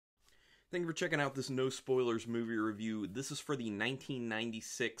Thank you for checking out this no spoilers movie review. This is for the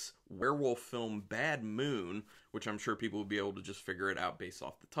 1996 werewolf film Bad Moon, which I'm sure people will be able to just figure it out based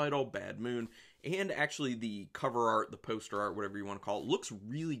off the title, Bad Moon. And actually the cover art, the poster art, whatever you want to call it, looks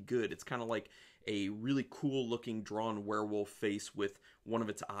really good. It's kind of like a really cool looking drawn werewolf face with one of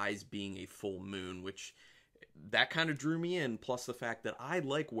its eyes being a full moon, which that kind of drew me in, plus the fact that I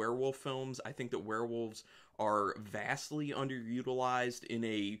like werewolf films. I think that werewolves are vastly underutilized in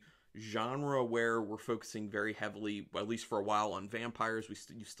a genre where we're focusing very heavily, at least for a while, on vampires.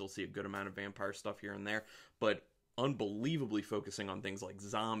 You still see a good amount of vampire stuff here and there, but unbelievably focusing on things like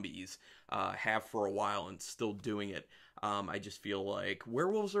zombies, have for a while and still doing it. I just feel like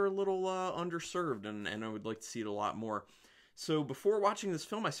werewolves are a little underserved, and I would like to see it a lot more. So before watching this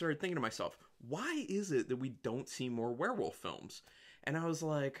film, I started thinking to myself, why is it that we don't see more werewolf films? And I was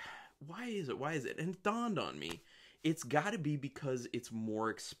like, why is it? Why is it? And it dawned on me, it's got to be because it's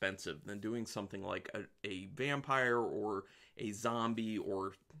more expensive than doing something like a vampire or a zombie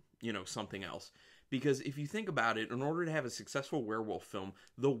or, something else. Because if you think about it, in order to have a successful werewolf film,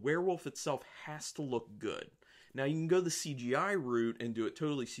 the werewolf itself has to look good. Now, you can go the CGI route and do it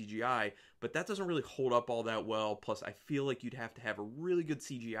totally CGI, but that doesn't really hold up all that well. Plus, I feel like you'd have to have a really good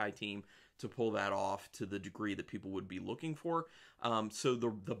CGI team to pull that off to the degree that people would be looking for. So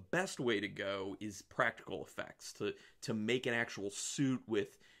the best way to go is practical effects, to make an actual suit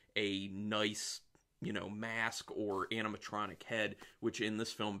with a nice, mask or animatronic head, which in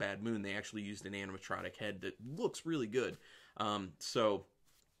this film, Bad Moon, they actually used an animatronic head that looks really good. So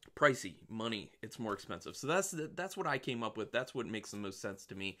pricey, money, it's more expensive. So that's what I came up with. That's what makes the most sense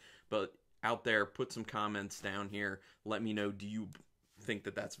to me. But out there, put some comments down here. Let me know, do you think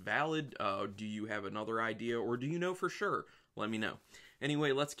that that's valid? Do you have another idea, or do you know for sure? Let me know.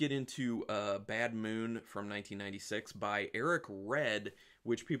 Anyway, let's get into Bad Moon from 1996 by Eric Red,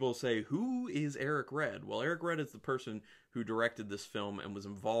 which people say, who is Eric Red? Well, Eric Red is the person who directed this film and was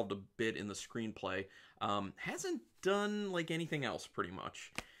involved a bit in the screenplay. Hasn't done like anything else pretty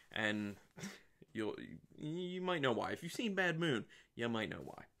much, and you might know why. If you've seen Bad Moon, you might know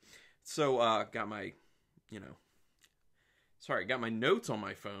why. So got my got my notes on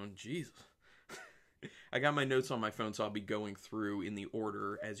my phone. Jesus. I got my notes on my phone, so I'll be going through in the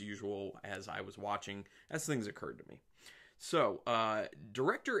order as usual as I was watching, as things occurred to me. So,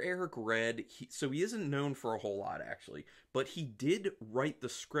 director Eric Red, he isn't known for a whole lot, actually, but he did write the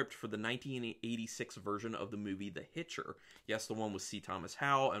script for the 1986 version of the movie The Hitcher. Yes, the one with C. Thomas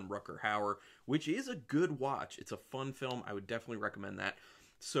Howell and Rutger Hauer, which is a good watch. It's a fun film. I would definitely recommend that.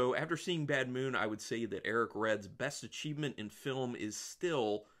 So, after seeing Bad Moon, I would say that Eric Red's best achievement in film is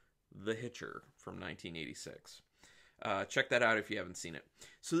still The Hitcher from 1986. Check that out if you haven't seen it.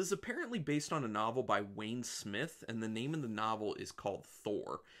 So this is apparently based on a novel by Wayne Smith, and the name of the novel is called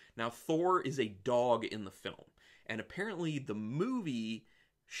Thor. Now, Thor is a dog in the film, and apparently the movie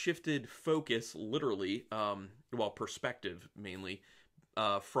shifted focus, literally, perspective mainly,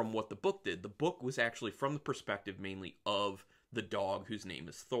 from what the book did. The book was actually from the perspective mainly of the dog whose name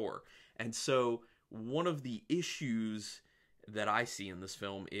is Thor. And so one of the issues that I see in this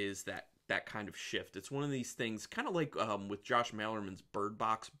film is that kind of shift. It's one of these things, kind of like with Josh Malerman's Bird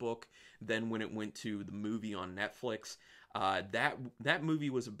Box book, then when it went to the movie on Netflix, that movie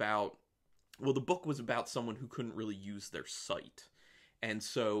was about, the book was about someone who couldn't really use their sight. And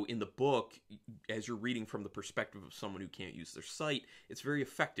so in the book, as you're reading from the perspective of someone who can't use their sight, it's very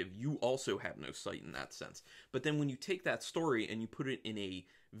effective. You also have no sight in that sense. But then when you take that story and you put it in a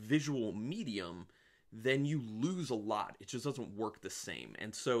visual medium, then you lose a lot. It just doesn't work the same.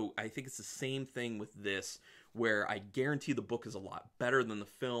 And so I think it's the same thing with this, where I guarantee the book is a lot better than the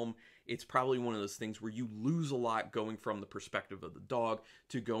film. It's probably one of those things where you lose a lot going from the perspective of the dog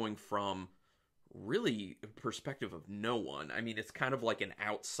to going from really a perspective of no one. I mean, it's kind of like an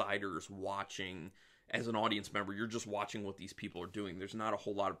outsider's watching. As an audience member, you're just watching what these people are doing. There's not a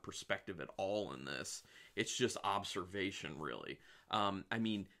whole lot of perspective at all in this. It's just observation, really. I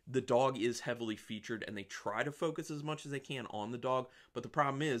mean, the dog is heavily featured, and they try to focus as much as they can on the dog, but the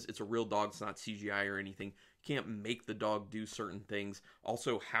problem is, it's a real dog. It's not CGI or anything. You can't make the dog do certain things.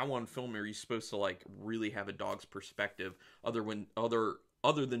 Also, how on film are you supposed to, really have a dog's perspective other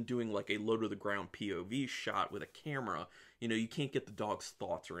than doing, a low-to-the-ground POV shot with a camera? You can't get the dog's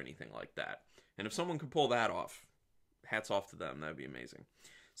thoughts or anything like that. And if someone could pull that off, hats off to them. That'd be amazing.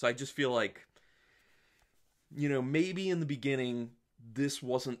 So I just feel like, maybe in the beginning, this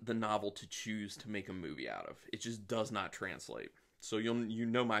wasn't the novel to choose to make a movie out of. It just does not translate. So you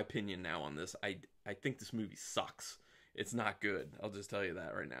know my opinion now on this. I think this movie sucks. It's not good. I'll just tell you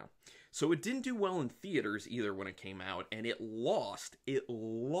that right now. So it didn't do well in theaters either when it came out, and it lost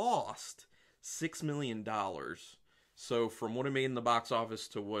 $6 million. So from what it made in the box office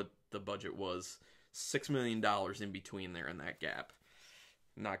to what the budget was, $6 million in between there in that gap.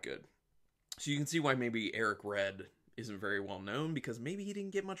 Not good. So you can see why maybe Eric Red isn't very well known, because maybe he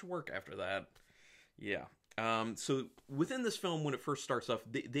didn't get much work after that. Yeah. So within this film, when it first starts off,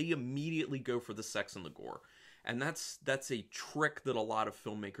 they immediately go for the sex and the gore. And that's a trick that a lot of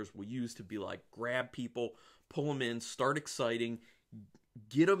filmmakers will use to be like, grab people, pull them in, start exciting,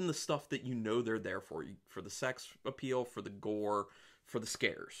 get them the stuff that you know they're there for the sex appeal, for the gore, for the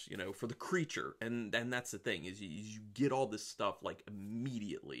scares, you know, for the creature. And that's the thing, is you get all this stuff like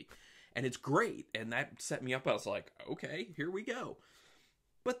immediately. And it's great. And that set me up. I was like, okay, here we go.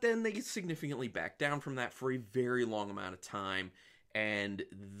 But then they significantly back down from that for a very long amount of time. And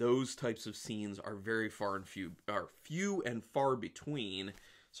those types of scenes are few and far between.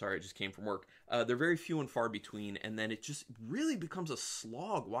 Sorry, I just came from work. They're very few and far between, and then it just really becomes a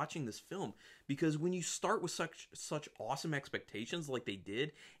slog watching this film, because when you start with such awesome expectations like they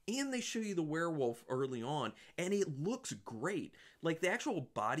did, and they show you the werewolf early on, and it looks great. Like, the actual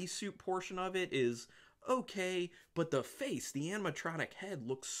bodysuit portion of it is okay, but the face, the animatronic head,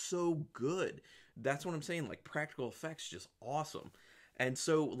 looks so good. That's what I'm saying, like, practical effects just awesome. And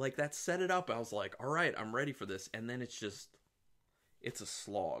so, like, that set it up. I was like, all right, I'm ready for this. And then it's a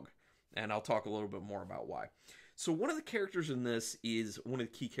slog. And I'll talk a little bit more about why. So one of the characters in this one of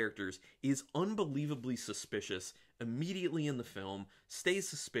the key characters is unbelievably suspicious immediately in the film, stays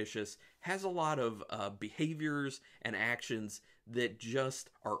suspicious, has a lot of behaviors and actions that just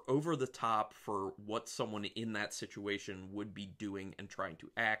are over the top for what someone in that situation would be doing and trying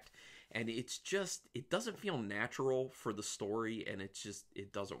to act. And it doesn't feel natural for the story, and it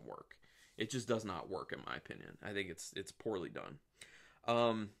doesn't work. It just does not work, in my opinion. I think it's poorly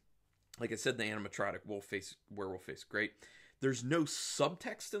done. Like I said, the animatronic werewolf face, great. There's no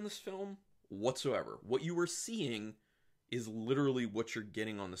subtext in this film whatsoever. What you are seeing is literally what you're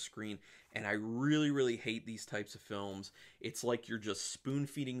getting on the screen, and I really, really hate these types of films. It's like you're just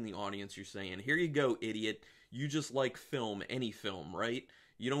spoon-feeding the audience. You're saying, here you go, idiot. You just like film, any film, right?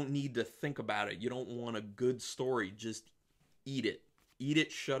 You don't need to think about it. You don't want a good story. Just eat it. Eat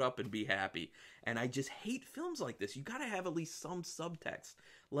it, shut up, and be happy. And I just hate films like this. You gotta have at least some subtext.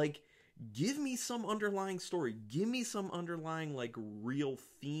 Like, give me some underlying story. Give me some underlying, like, real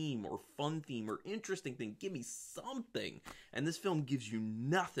theme or fun theme or interesting thing. Give me something. And this film gives you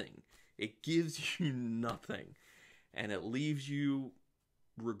nothing. It gives you nothing. And it leaves you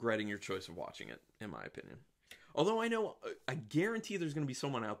regretting your choice of watching it, in my opinion. Although I guarantee there's going to be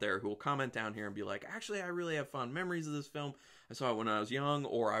someone out there who will comment down here and be like, actually, I really have fond memories of this film. I saw it when I was young,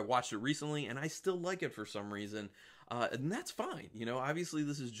 or I watched it recently, and I still like it for some reason. And that's fine. You know, obviously,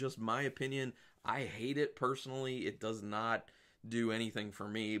 this is just my opinion. I hate it personally. It does not do anything for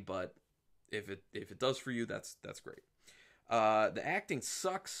me, but if it does for you, that's great. The acting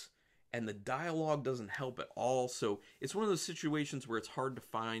sucks, and the dialogue doesn't help at all. So it's one of those situations where it's hard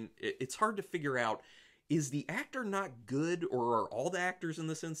to figure out, is the actor not good, or are all the actors in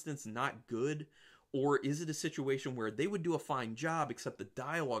this instance not good? Or is it a situation where they would do a fine job, except the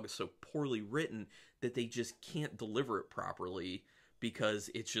dialogue is so poorly written that they just can't deliver it properly because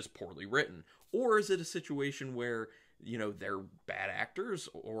it's just poorly written? Or is it a situation where, you know, they're bad actors?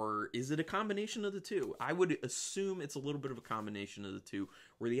 Or is it a combination of the two? I would assume it's a little bit of a combination of the two,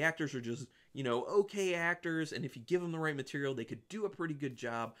 where the actors are just, you know, okay actors, and if you give them the right material, they could do a pretty good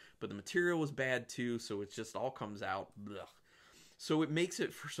job, but the material was bad too, so it just all comes out. Blech. So it makes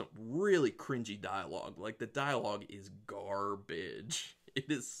it for some really cringy dialogue. Like, the dialogue is garbage. It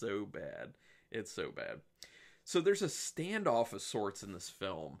is so bad. It's so bad. So there's a standoff of sorts in this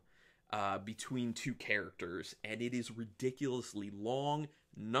film between two characters, and it is ridiculously long.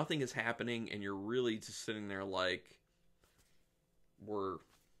 Nothing is happening, and you're really just sitting there like, we're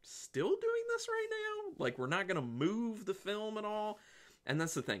still doing this right now? Like, we're not going to move the film at all? And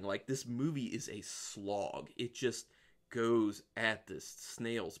that's the thing. Like, this movie is a slog. It just goes at this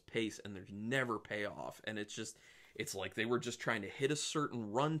snail's pace, and there's never payoff. And it's like they were just trying to hit a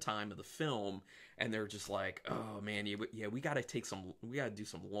certain runtime of the film, and they're just like, oh man, yeah, we got to do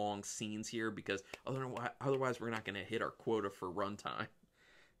some long scenes here, because otherwise we're not going to hit our quota for runtime.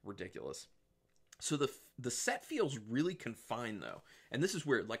 Ridiculous. So the set feels really confined, though. And this is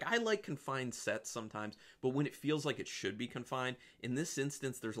weird. Like, I like confined sets sometimes, but when it feels like it should be confined, in this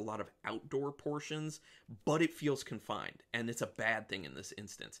instance, there's a lot of outdoor portions, but it feels confined. And it's a bad thing in this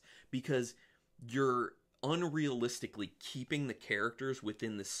instance, because you're unrealistically keeping the characters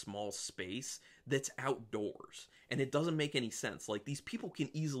within this small space that's outdoors. And it doesn't make any sense. Like, these people can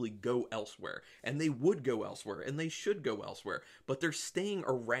easily go elsewhere, and they would go elsewhere, and they should go elsewhere, but they're staying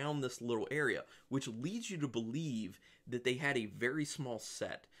around this little area, which leads you to believe that they had a very small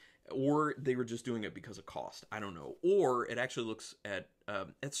set, or they were just doing it because of cost. I don't know. Or it actually looks at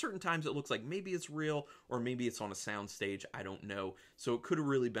certain times it looks like maybe it's real, or maybe it's on a sound stage. I don't know. So it could have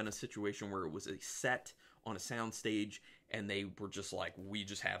really been a situation where it was a set on a sound stage, and they were just like, we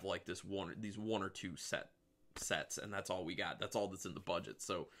just have like these one or two sets, and that's all we got. That's all that's in the budget.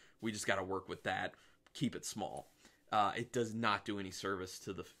 So we just got to work with that. Keep it small. It does not do any service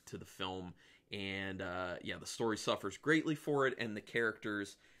to the film, and yeah, the story suffers greatly for it, and the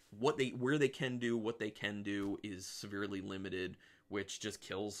characters, what they can do is severely limited, which just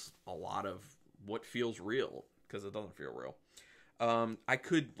kills a lot of what feels real, because it doesn't feel real. I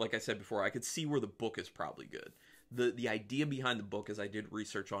could, like I said before, I could see where the book is probably good. The idea behind the book, as I did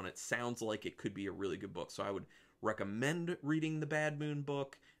research on it, sounds like it could be a really good book. So I would recommend reading the Bad Moon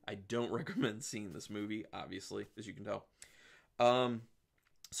book. I don't recommend seeing this movie, obviously, as you can tell.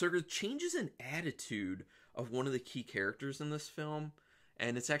 So there's changes in attitude of one of the key characters in this film,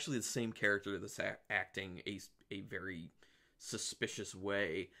 and it's actually the same character that's acting a very suspicious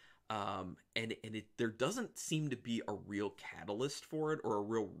way. There doesn't seem to be a real catalyst for it, or a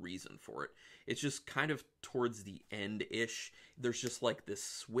real reason for it. It's just kind of towards the end-ish. There's just like this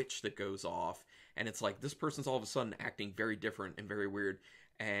switch that goes off, and it's like this person's all of a sudden acting very different and very weird,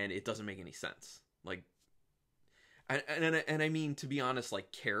 and it doesn't make any sense. Like, and I mean, to be honest,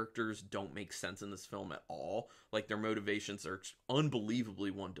 like, characters don't make sense in this film at all. Like, their motivations are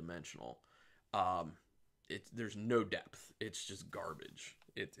unbelievably one-dimensional. There's no depth. It's just garbage.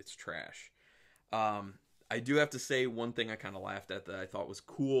 It's trash. I do have to say, one thing I kind of laughed at that I thought was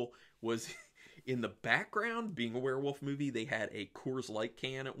cool was in the background, being a werewolf movie, they had a Coors Light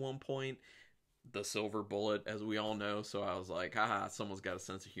can at one point, the Silver Bullet, as we all know. So I was like, haha, someone's got a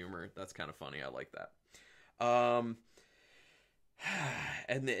sense of humor. That's kind of funny. I like that.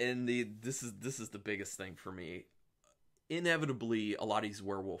 This is the biggest thing for me. Inevitably, a lot of these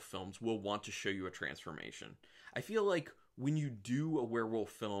werewolf films will want to show you a transformation. I feel like when you do a werewolf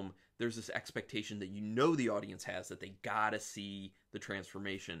film, there's this expectation that the audience has, that they gotta see the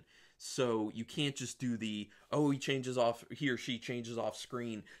transformation. So you can't just do he or she changes off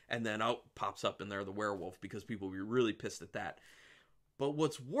screen, and then pops up and they're the werewolf, because people will be really pissed at that. But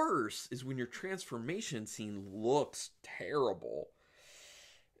what's worse is when your transformation scene looks terrible.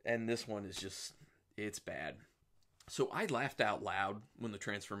 And this one is just, it's bad. So I laughed out loud when the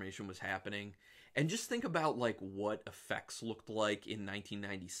transformation was happening. And just think about like what effects looked like in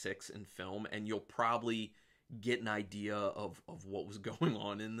 1996 in film, and you'll probably get an idea of what was going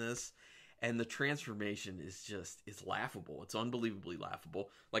on in this. And the transformation it's laughable. It's unbelievably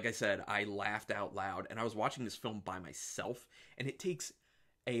laughable. Like I said, I laughed out loud, and I was watching this film by myself, and it takes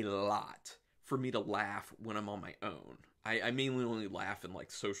a lot for me to laugh when I'm on my own. I mainly only laugh in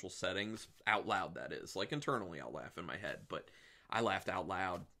like social settings, out loud that is. Like internally I'll laugh in my head, but I laughed out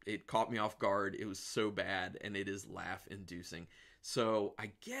loud. It caught me off guard. It was so bad, and it is laugh inducing. So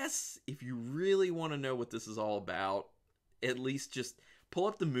I guess if you really want to know what this is all about, at least just pull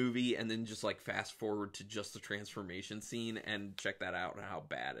up the movie and then just like fast forward to just the transformation scene and check that out and how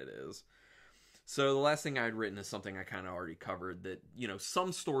bad it is. So the last thing I'd written is something I kind of already covered, that,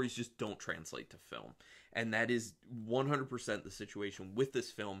 some stories just don't translate to film. And that is 100% the situation with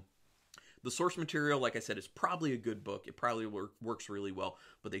this film. The source material, like I said, is probably a good book. It probably works really well,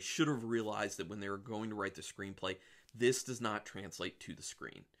 but they should have realized that when they were going to write the screenplay, this does not translate to the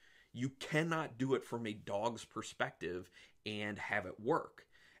screen. You cannot do it from a dog's perspective and have it work.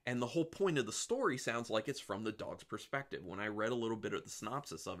 And the whole point of the story sounds like it's from the dog's perspective. When I read a little bit of the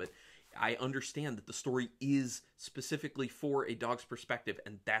synopsis of it, I understand that the story is specifically for a dog's perspective,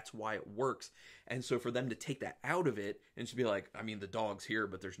 and that's why it works. And so for them to take that out of it and just be like, I mean, the dog's here,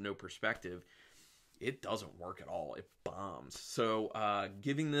 but there's no perspective, it doesn't work at all. It bombs. So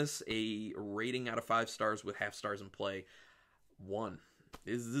giving this a rating out of 5 stars with half stars in play, 1.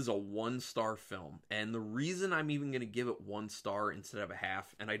 This is a 1-star film. And the reason I'm even going to give it 1 star instead of a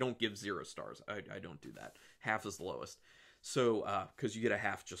half, and I don't give 0 stars. I don't do that. Half is the lowest. So, because you get a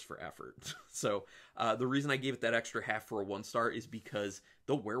half just for effort. So, the reason I gave it that extra half for a 1 star is because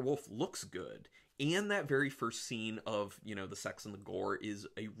the werewolf looks good. And that very first scene of, the sex and the gore is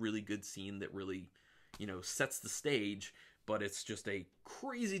a really good scene that really, sets the stage. But it's just a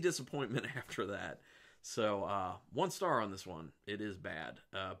crazy disappointment after that. So, 1 star on this one. It is bad.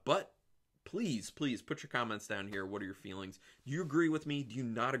 But please put your comments down here. What are your feelings? Do you agree with me? Do you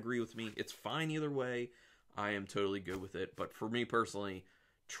not agree with me? It's fine either way. I am totally good with it. But for me personally,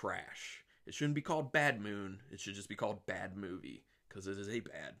 trash. It shouldn't be called Bad Moon. It should just be called Bad Movie, because it is a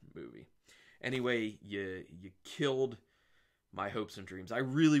bad movie. Anyway, you killed my hopes and dreams. I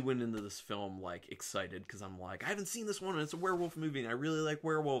really went into this film like excited, because I'm like, I haven't seen this one, and it's a werewolf movie, and I really like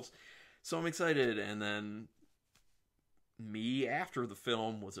werewolves, so I'm excited. And then me after the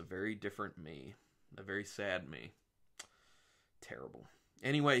film was a very different me, a very sad me. Terrible.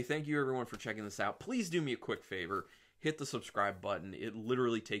 Anyway, thank you everyone for checking this out. Please do me a quick favor. Hit the subscribe button. It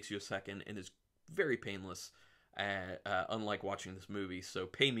literally takes you a second and is very painless, unlike watching this movie. So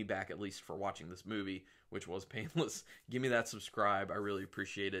pay me back at least for watching this movie, which was painless. Give me that subscribe. I really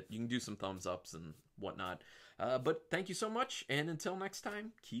appreciate it. You can do some thumbs ups and whatnot. But thank you so much, and until next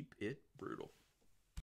time, keep it brutal.